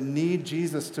that need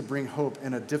Jesus to bring hope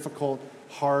in a difficult,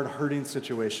 hard, hurting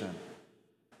situation.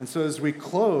 And so as we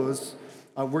close,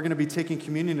 we're going to be taking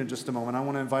communion in just a moment. I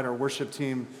want to invite our worship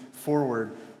team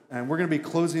forward, and we're going to be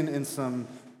closing in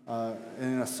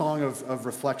in a song of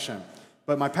reflection.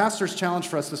 But my pastor's challenge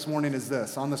for us this morning is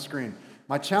this, on the screen.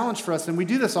 My challenge for us, and we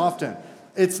do this often,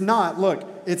 it's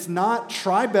not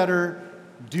try better,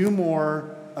 do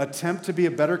more, attempt to be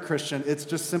a better Christian. It's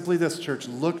just simply this, church,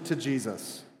 look to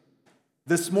Jesus.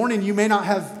 This morning, you may not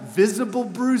have visible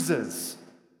bruises,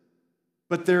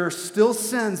 but there are still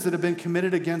sins that have been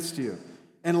committed against you.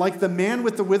 And like the man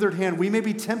with the withered hand, we may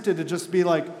be tempted to just be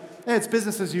like, hey, it's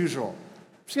business as usual.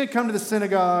 I'm just going to come to the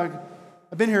synagogue.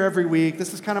 I've been here every week.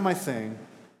 This is kind of my thing.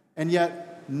 And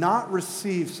yet not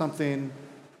receive something,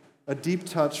 a deep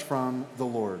touch from the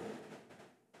Lord.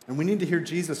 And we need to hear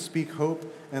Jesus speak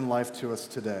hope and life to us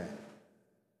today.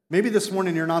 Maybe this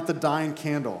morning you're not the dying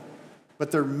candle,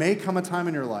 but there may come a time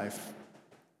in your life,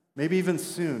 maybe even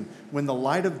soon, when the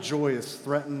light of joy is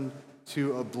threatened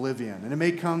to oblivion. And it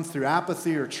may come through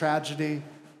apathy or tragedy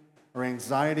or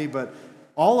anxiety, but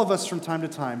all of us from time to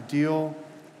time deal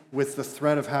with the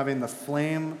threat of having the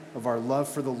flame of our love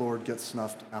for the Lord get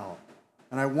snuffed out.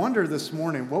 And I wonder this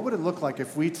morning, what would it look like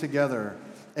if we together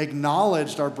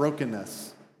acknowledged our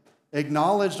brokenness,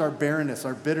 acknowledged our barrenness,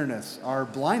 our bitterness, our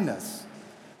blindness,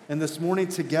 and this morning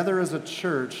together as a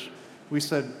church, we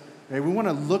said, hey, we want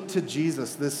to look to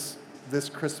Jesus this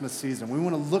Christmas season. We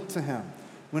want to look to him.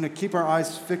 We want to keep our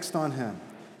eyes fixed on him.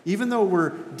 Even though we're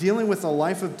dealing with a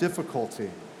life of difficulty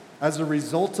as a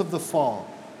result of the fall,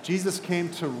 Jesus came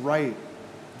to right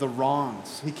the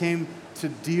wrongs. He came to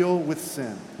deal with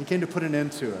sin. He came to put an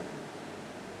end to it.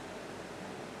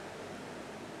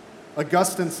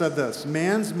 Augustine said this,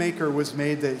 man's maker was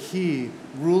made that he,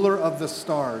 ruler of the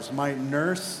stars, might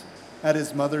nurse at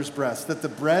his mother's breast, that the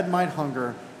bread might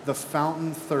hunger, the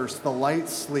fountain thirst, the light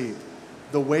sleep,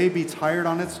 the way be tired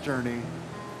on its journey,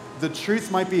 the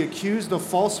truth might be accused of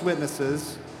false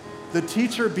witnesses, the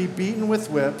teacher be beaten with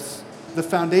whips, the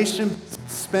foundation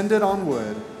spended on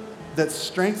wood, that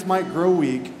strength might grow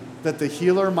weak, that the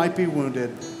healer might be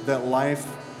wounded, that life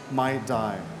might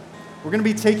die. We're going to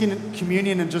be taking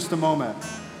communion in just a moment.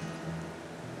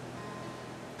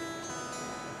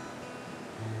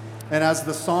 And as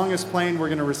the song is playing, we're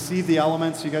going to receive the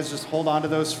elements. You guys just hold on to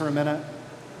those for a minute.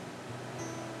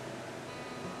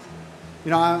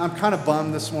 You know, I'm kind of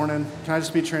bummed this morning. Can I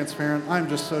just be transparent? I'm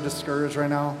just so discouraged right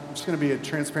now. I'm just going to be a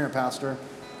transparent pastor.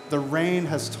 The rain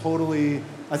has totally,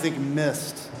 I think,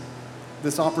 missed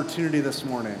this opportunity this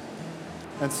morning.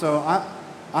 And so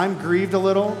I'm grieved a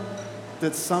little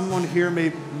that someone here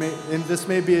and this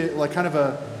may be like kind of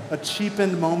a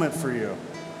cheapened moment for you.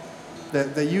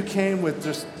 That you came with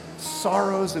just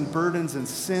sorrows and burdens and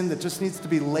sin that just needs to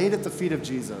be laid at the feet of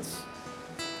Jesus.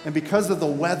 And because of the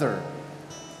weather,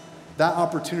 that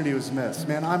opportunity was missed.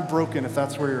 Man, I'm broken if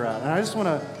that's where you're at. And I just want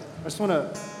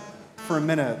to, for a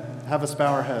minute, have us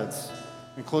bow our heads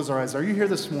and close our eyes. Are you here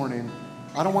this morning?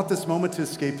 I don't want this moment to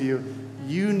escape you.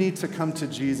 You need to come to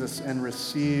Jesus and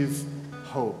receive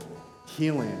hope,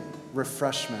 healing,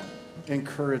 refreshment,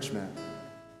 encouragement.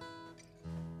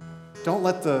 Don't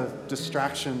let the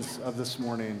distractions of this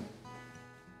morning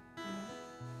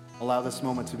allow this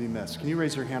moment to be missed. Can you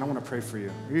raise your hand? I want to pray for you.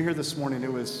 Are you here this morning?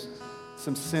 It was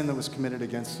some sin that was committed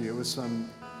against you. It was some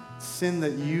sin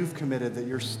that you've committed that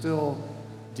you're still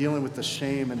dealing with the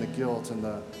shame and the guilt and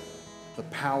the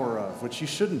power of, which you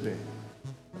shouldn't be.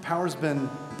 The power's been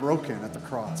broken at the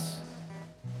cross.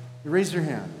 You raise your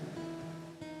hand.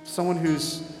 Someone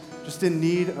who's just in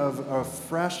need of a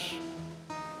fresh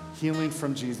healing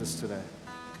from Jesus today.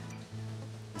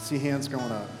 I see hands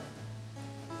going up.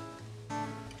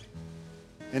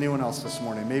 Anyone else this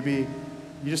morning? Maybe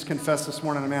you just confess this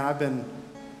morning, man, I've been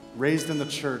raised in the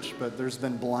church, but there's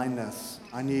been blindness.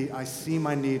 I see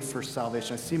my need for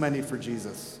salvation. I see my need for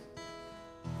Jesus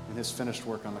and his finished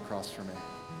work on the cross for me.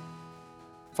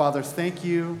 Father, thank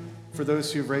you for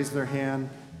those who've raised their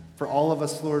hand. For all of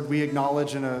us, Lord, we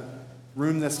acknowledge in a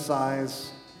room this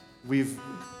size, we've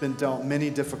been dealt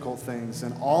many difficult things,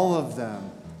 and all of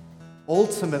them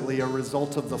ultimately a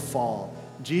result of the fall.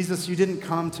 Jesus, you didn't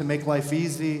come to make life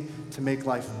easy, to make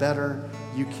life better.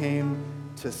 You came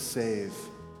to save,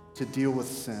 to deal with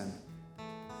sin.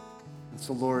 And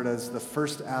so, Lord, as the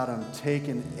first Adam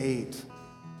taken ate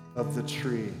of the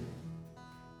tree,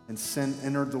 and sin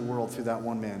entered the world through that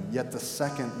one man, yet the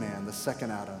second man, the second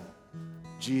Adam,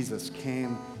 Jesus,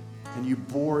 came and you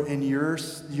bore in your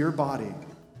body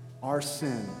our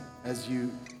sin as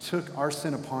you took our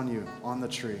sin upon you on the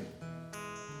tree.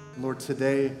 Lord,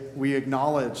 today we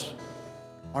acknowledge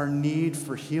our need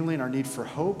for healing, our need for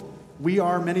hope. We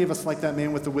are, many of us, like that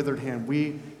man with the withered hand.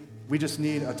 We just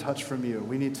need a touch from you.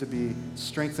 We need to be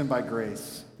strengthened by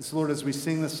grace. And so, Lord, as we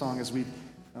sing this song, as we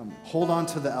hold on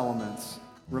to the elements,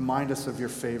 remind us of your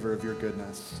favor, of your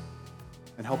goodness,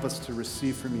 and help us to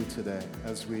receive from you today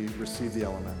as we receive the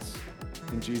elements.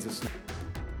 In Jesus' name.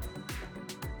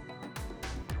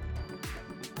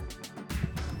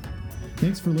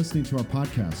 Thanks for listening to our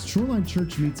podcast. Shoreline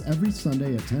Church meets every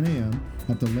Sunday at 10 a.m.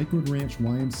 at the Lakewood Ranch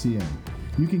YMCA.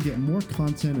 You can get more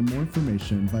content and more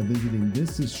information by visiting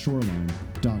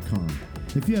thisisshoreline.com.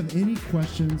 If you have any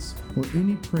questions or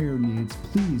any prayer needs,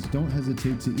 please don't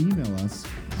hesitate to email us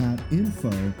at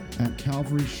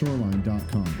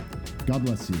info@calvaryshoreline.com. God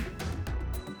bless you.